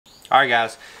Alright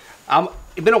guys,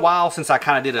 it's been a while since I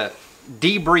kind of did a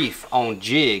debrief on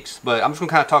jigs, but I'm just going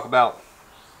to kind of talk about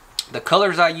the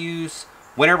colors I use,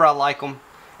 whenever I like them,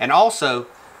 and also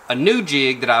a new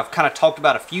jig that I've kind of talked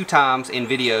about a few times in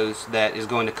videos that is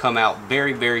going to come out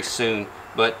very, very soon.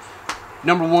 But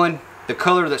number one, the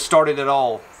color that started it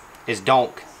all is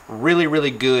Donk. Really,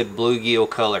 really good bluegill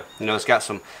color. You know, it's got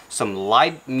some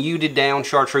light muted down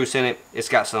chartreuse in it. It's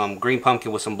got some green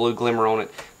pumpkin with some blue glimmer on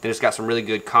it. Then it's got some really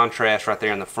good contrast right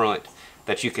there in the front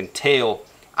that you can tell.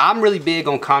 I'm really big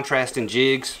on contrasting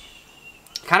jigs,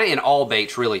 kind of in all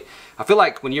baits really. I feel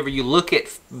like whenever you look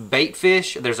at bait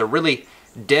fish, there's a really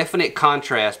definite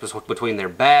contrast between their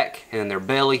back and their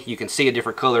belly. You can see a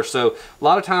different color. So a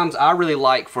lot of times I really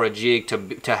like for a jig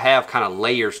to have kind of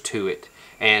layers to it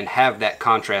and have that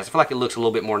contrast. I feel like it looks a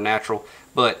little bit more natural.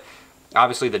 But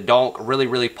obviously the Donk, really,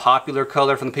 really popular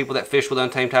color from the people that fish with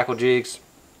Untamed tackle jigs.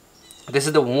 This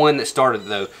is the one that started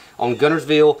though. On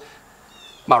Guntersville,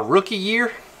 my rookie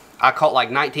year, I caught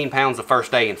like 19 pounds the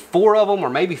first day, and 4 of them or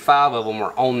maybe 5 of them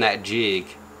were on that jig.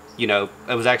 You know,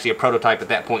 it was actually a prototype at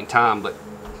that point in time, but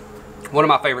one of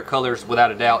my favorite colors without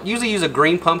a doubt. Usually use a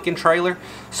green pumpkin trailer,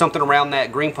 something around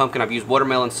that. Green pumpkin, I've used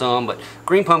watermelon some, but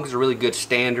green pumpkin is a really good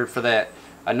standard for that.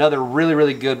 Another really,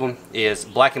 really good one is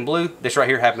black and blue. This right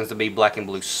here happens to be black and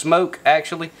blue smoke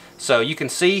actually. So you can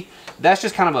see that's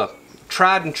just kind of a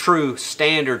tried and true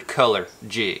standard color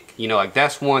jig. You know, like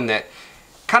that's one that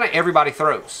kind of everybody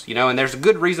throws, you know, and there's a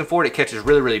good reason for it. It catches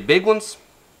really, really big ones.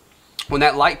 When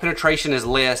that light penetration is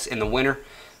less in the winter,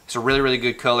 it's a really, really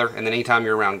good color. And then anytime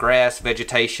you're around grass,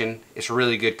 vegetation, it's a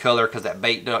really good color because that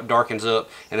bait darkens up.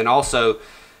 And then also,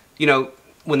 you know,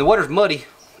 when the water's muddy,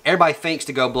 everybody thinks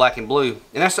to go black and blue.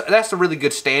 And that's a really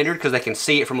good standard because they can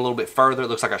see it from a little bit further. It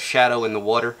looks like a shadow in the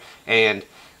water. And,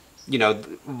 you know,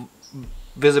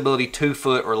 visibility 2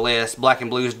 foot or less, black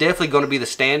and blue is definitely going to be the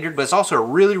standard, but it's also a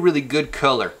really, really good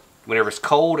color whenever it's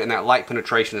cold and that light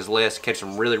penetration is less. Catch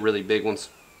some really, really big ones.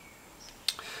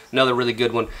 Another really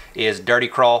good one is Dirty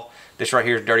Craw. This right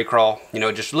here is Dirty Craw. You know,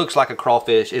 it just looks like a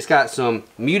crawfish. It's got some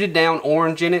muted down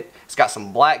orange in it. It's got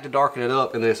some black to darken it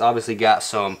up, and then it's obviously got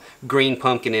some green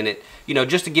pumpkin in it. You know,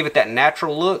 just to give it that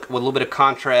natural look with a little bit of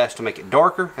contrast to make it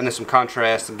darker, and then some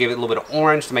contrast to give it a little bit of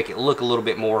orange to make it look a little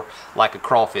bit more like a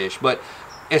crawfish. But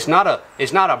it's not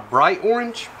a bright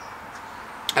orange.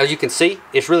 As you can see,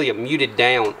 it's really a muted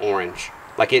down orange.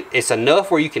 Like it's enough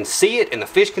where you can see it and the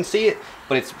fish can see it,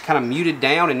 but it's kind of muted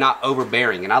down and not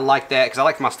overbearing. And I like that because I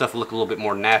like my stuff to look a little bit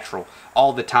more natural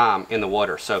all the time in the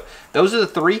water. So those are the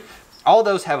 3. All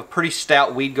those have a pretty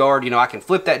stout weed guard. You know, I can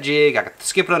flip that jig. I can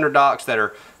skip it under docks that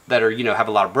are you know, have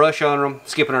a lot of brush under them.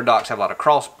 Skip it under docks have a lot of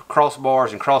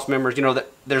crossbars and cross members. You know,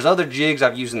 there's other jigs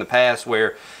I've used in the past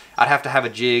where I'd have to have a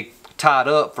jig tied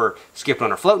up for skipping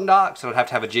under floating docks, and I'd have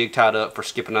to have a jig tied up for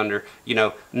skipping under, you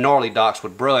know, gnarly docks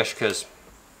with brush, because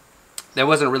there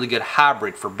wasn't a really good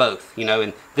hybrid for both, you know.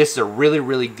 And this is a really,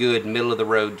 really good middle of the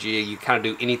road jig. You kind of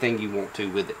do anything you want to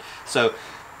with it. So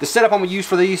the setup I'm gonna use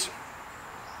for these: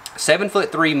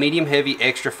 7'3" medium heavy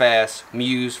extra fast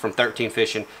Muse from 13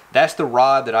 Fishing. That's the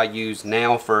rod that I use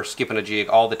now for skipping a jig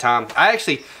all the time. I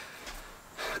actually,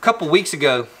 a couple weeks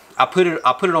ago, I put it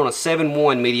on a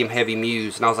 7'1" medium heavy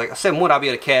Muse, and I was like, 7'1", I'll be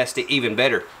able to cast it even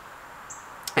better.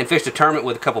 And fished a tournament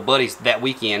with a couple buddies that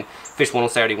weekend. Fished one on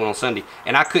Saturday, one on Sunday,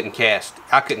 and I couldn't cast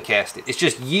it. It's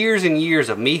just years and years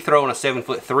of me throwing a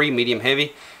 7'3" medium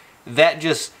heavy that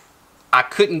just, I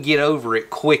couldn't get over it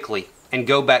quickly and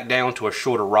go back down to a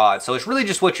shorter rod. So it's really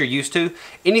just what you're used to.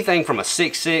 Anything from a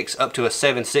 6'6" up to a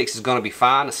 7'6" is going to be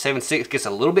fine. A 7'6" gets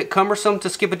a little bit cumbersome to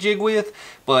skip a jig with,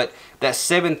 but that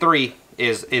 7'3"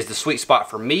 is the sweet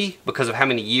spot for me because of how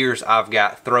many years I've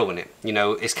got throwing it. You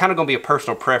know, it's kind of going to be a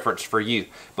personal preference for you.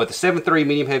 But the 7'3"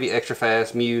 medium heavy extra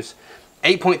fast Muse,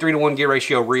 8.3 to 1 gear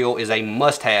ratio reel is a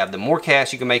must-have. The more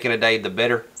casts you can make in a day, the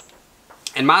better.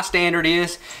 And my standard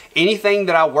is anything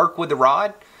that I work with the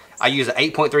rod, I use an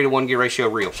 8.3 to 1 gear ratio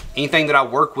reel. Anything that I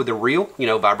work with the reel, you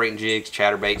know, vibrating jigs,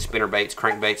 chatterbait, spinnerbaits,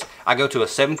 crankbaits, I go to a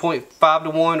 7.5 to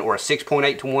 1 or a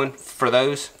 6.8 to 1 for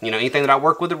those. You know, anything that I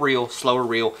work with the reel, slower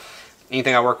reel.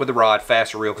 Anything I work with the rod,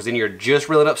 faster reel, because then you're just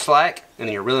reeling up slack and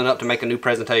then you're reeling up to make a new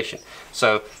presentation.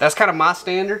 So that's kind of my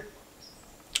standard.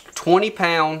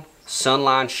 20-pound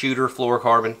Sunline shooter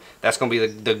fluorocarbon. That's going to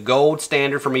be the gold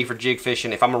standard for me for jig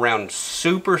fishing. If I'm around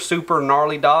super, super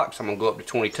gnarly docks, I'm going to go up to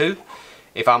 22.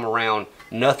 If I'm around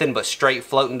nothing but straight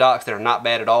floating docks that are not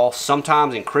bad at all,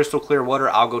 sometimes in crystal clear water,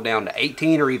 I'll go down to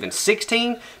 18 or even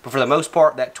 16. But for the most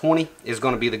part, that 20 is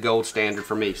going to be the gold standard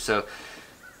for me. So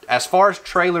as far as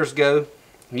trailers go,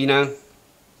 you know,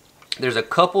 there's a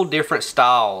couple different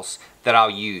styles that I'll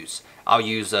use. I'll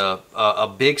use a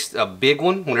big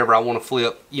one whenever I want to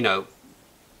flip, you know,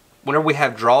 whenever we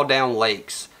have drawdown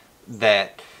lakes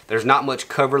that there's not much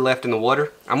cover left in the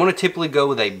water. I'm going to typically go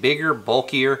with a bigger,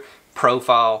 bulkier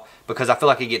profile because I feel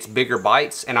like it gets bigger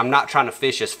bites, and I'm not trying to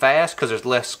fish as fast because there's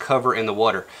less cover in the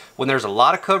water. When there's a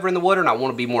lot of cover in the water and I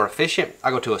want to be more efficient,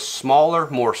 I go to a smaller,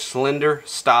 more slender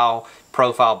style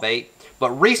profile bait.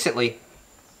 But recently,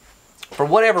 for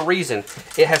whatever reason,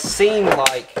 it has seemed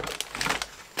like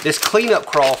this cleanup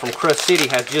crawl from Crust City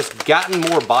has just gotten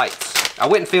more bites. I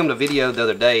went and filmed a video the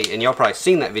other day, and y'all probably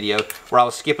seen that video, where I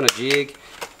was skipping a jig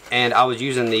and I was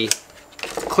using the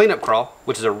cleanup crawl,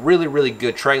 which is a really, really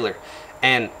good trailer.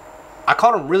 And I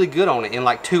caught them really good on it. In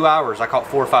like 2 hours, I caught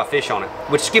 4 or 5 fish on it.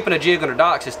 Which, skipping a jig under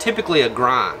docks is typically a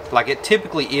grind. Like, it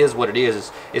typically is what it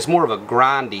is. It's more of a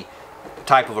grindy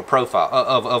type of a profile,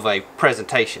 of a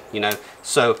presentation, you know.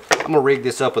 So I'm gonna rig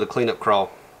this up with a cleanup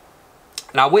crawl.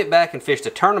 And I went back and fished a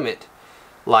tournament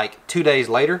like 2 days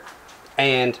later,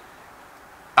 and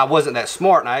I wasn't that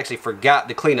smart, and I actually forgot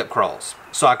the cleanup crawls.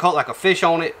 So I caught like a fish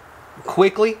on it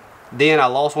quickly, then I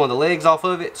lost one of the legs off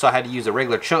of it, so I had to use a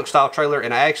regular chunk style trailer,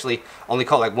 and I actually only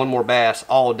caught like one more bass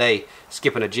all day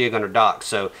skipping a jig under dock.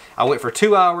 So I went for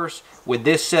 2 hours with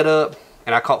this setup,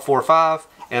 and I caught 4 or 5,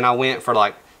 and I went for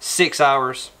like 6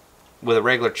 hours with a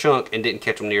regular chunk and didn't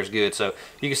catch them near as good. So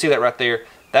you can see that right there.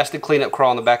 That's the cleanup crawl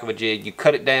on the back of a jig. You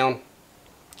cut it down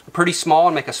pretty small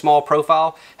and make a small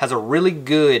profile. Has a really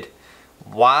good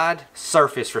wide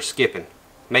surface for skipping.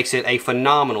 Makes it a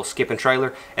phenomenal skipping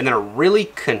trailer, and then a really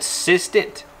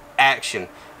consistent action,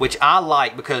 which I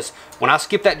like, because when I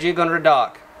skip that jig under a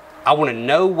dock, I want to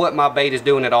know what my bait is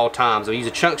doing at all times. I use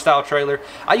a chunk style trailer.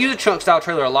 I use a chunk style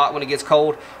trailer a lot when it gets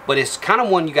cold, but it's kind of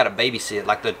one you got to babysit.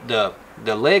 Like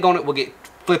the leg on it will get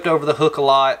flipped over the hook a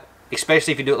lot,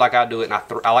 especially if you do it like I do it, and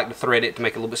I like to thread it to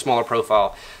make it a little bit smaller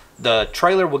profile. The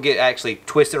trailer will get actually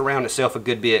twisted around itself a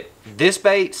good bit. This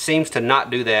bait seems to not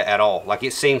do that at all. Like,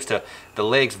 it seems to, the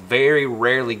legs very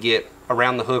rarely get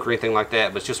around the hook or anything like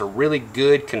that, but it's just a really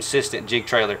good, consistent jig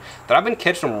trailer that I've been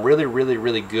catching them really, really,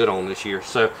 really good on this year.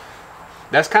 So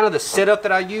that's kind of the setup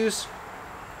that I use,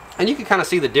 and you can kind of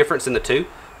see the difference in the two.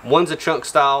 One's a chunk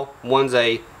style, one's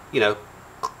a, you know,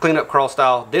 cleanup crawl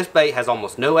style. This bait has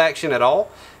almost no action at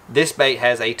all. This bait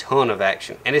has a ton of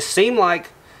action, and it seemed like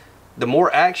the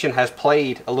more action has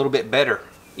played a little bit better,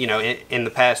 you know, in the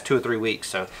past 2 or 3 weeks.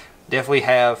 So definitely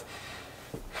have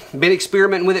been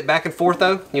experimenting with it back and forth,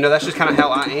 though. You know, that's just kind of how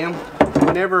I am.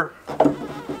 Whenever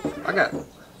I got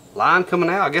line coming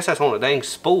out, I guess that's on a dang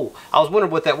spool. I was wondering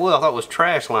what that was. I thought it was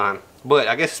trash line, but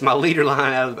I guess it's my leader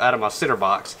line out of my center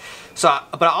box. So,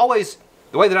 but I always,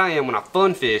 the way that I am when I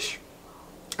fun fish,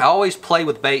 I always play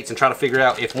with baits and try to figure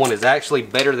out if one is actually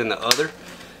better than the other.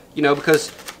 You know,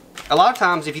 because a lot of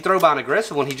times if you throw by an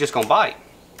aggressive one, he's just gonna bite.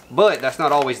 But that's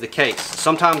not always the case.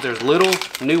 Sometimes there's little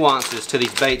nuances to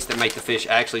these baits that make the fish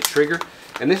actually trigger.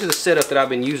 And this is a setup that I've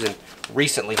been using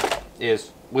recently,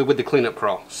 is with the cleanup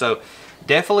crawl. So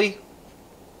definitely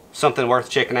something worth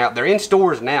checking out. They're in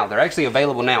stores now. They're actually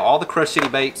available now. All the Crust City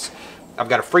baits. I've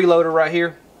got a freeloader right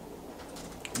here,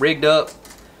 rigged up.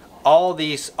 All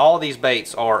these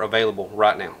baits are available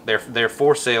right now. They're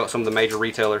for sale at some of the major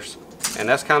retailers, and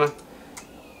that's kind of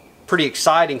pretty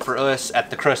exciting for us at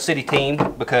the Crust City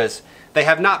team, because they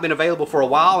have not been available for a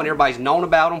while, and everybody's known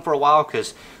about them for a while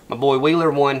because my boy Wheeler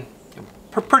won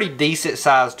a pretty decent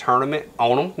sized tournament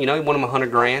on them. You know, he won them 100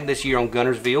 grand this year on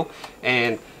Gunnersville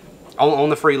and on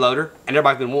the freeloader, and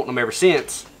everybody's been wanting them ever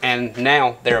since, and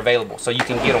now they're available, so you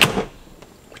can get them.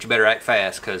 But you better act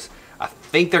fast, because I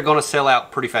think they're going to sell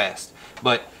out pretty fast.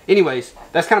 But anyways,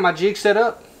 that's kind of my jig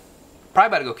setup. Probably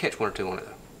about to go catch 1 or 2 on it,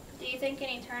 though. Do you think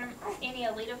any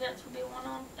elite events will be won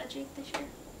on a jig this year?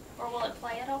 Or will it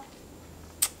play at all?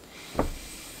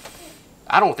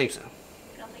 I don't think so.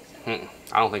 You don't think so?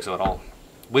 I don't think so at all.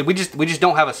 We just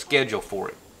don't have a schedule for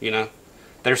it, you know.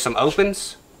 There's some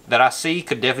opens that I see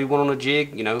could definitely win on a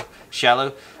jig, you know,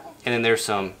 shallow. And then there's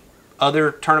some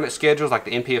other tournament schedules like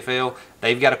the NPFL.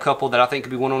 They've got a couple that I think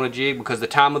could be won on a jig because the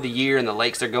time of the year and the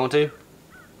lakes they're going to.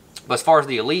 But as far as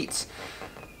the elites,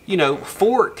 you know,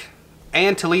 Fork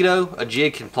and Toledo, a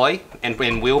jig can play and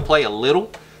will play a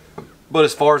little. But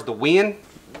as far as the win,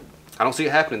 I don't see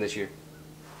it happening this year.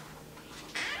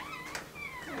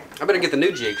 I better get the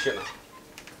new jig, shouldn't I?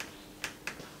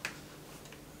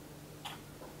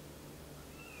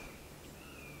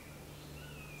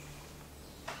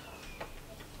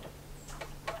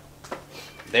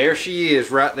 There she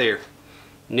is right there.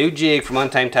 New jig from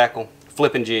Untamed Tackle,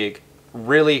 flipping jig.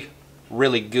 Really,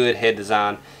 really good head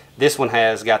design. This one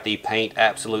has got the paint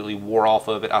absolutely wore off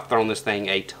of it. I've thrown this thing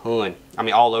a ton. I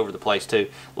mean, all over the place too.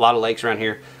 A lot of lakes around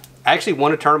here. I actually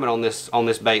won a tournament on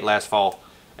this bait last fall,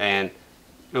 and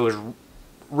it was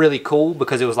really cool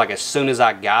because it was like as soon as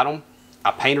I got them,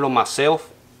 I painted them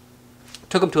myself,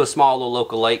 took them to a small little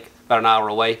local lake about an hour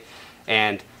away,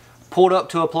 and pulled up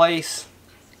to a place,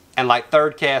 and like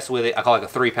third cast with it, I caught like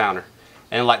a 3-pounder,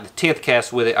 and like the 10th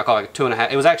cast with it, I caught like a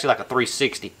 2.5. It was actually like a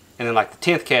 360, and then like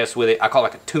the 10th cast with it, I caught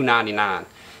like a 299.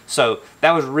 So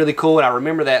that was really cool, and I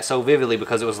remember that so vividly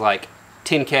because it was like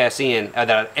 10 casts in that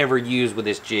I'd ever used with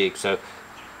this jig. So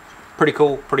pretty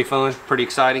cool, pretty fun, pretty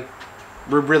exciting.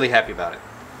 We're really happy about it.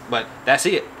 But that's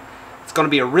it. It's going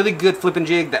to be a really good flipping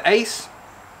jig. The Ace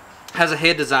has a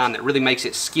head design that really makes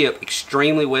it skip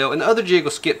extremely well, and the other jig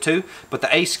will skip too, but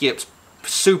the Ace skips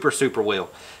super well.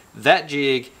 That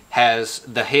jig has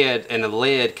the head and the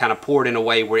lead kind of poured in a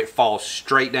way where it falls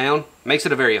straight down. Makes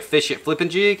it a very efficient flipping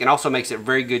jig, and also makes it a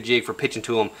very good jig for pitching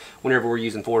to them whenever we're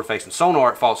using forward facing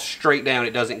sonar. It falls straight down,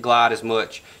 it doesn't glide as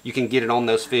much. You can get it on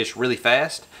those fish really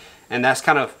fast, and that's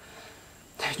kind of,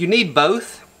 you need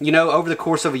both, you know, over the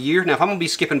course of a year. Now if I'm going to be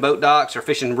skipping boat docks or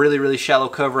fishing really shallow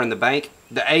cover in the bank,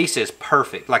 the Ace is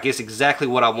perfect. Like, it's exactly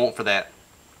what I want for that.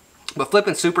 But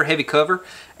flipping super heavy cover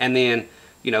and then,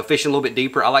 you know, fishing a little bit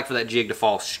deeper, I like for that jig to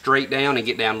fall straight down and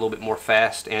get down a little bit more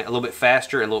fast and a little bit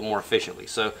faster and a little more efficiently.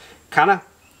 So kind of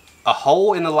a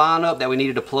hole in the lineup that we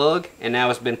needed to plug, and now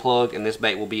it's been plugged, and this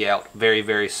bait will be out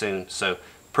very soon. So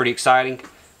pretty exciting.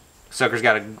 Sucker's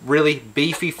got a really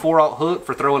beefy 4/0 hook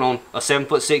for throwing on a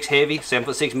 7'6" heavy,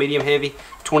 7'6" medium heavy,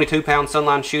 22-pound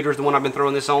sunline shooter is the one I've been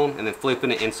throwing this on, and then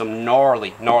flipping it in some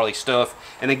gnarly stuff,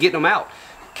 and then getting them out.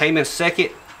 Came in second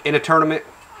in a tournament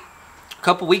a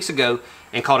couple weeks ago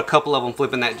and caught a couple of them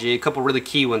flipping that jig, a couple really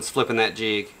key ones flipping that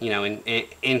jig, you know,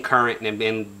 in current and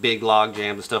in big log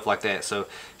jams and stuff like that. So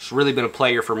it's really been a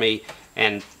player for me,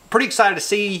 and pretty excited to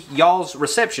see y'all's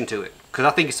reception to it, because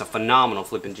I think it's a phenomenal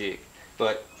flipping jig.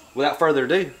 But without further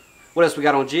ado, what else we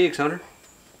got on jigs, Hunter?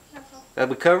 That's all. That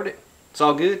we covered it? It's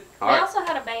all good? All right. I also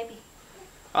had a baby.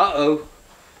 Uh-oh.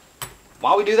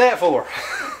 Why we do that for?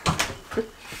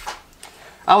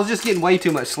 I was just getting way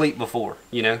too much sleep before,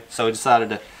 you know, so I decided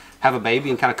to have a baby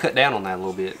and kind of cut down on that a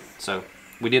little bit. So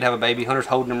we did have a baby. Hunter's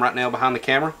holding him right now behind the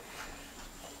camera.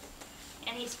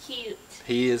 And he's cute.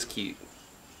 He is cute.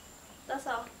 That's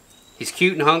all. He's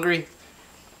cute and hungry,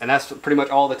 and that's pretty much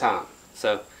all the time.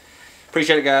 So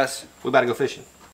appreciate it, guys. We about to go fishing.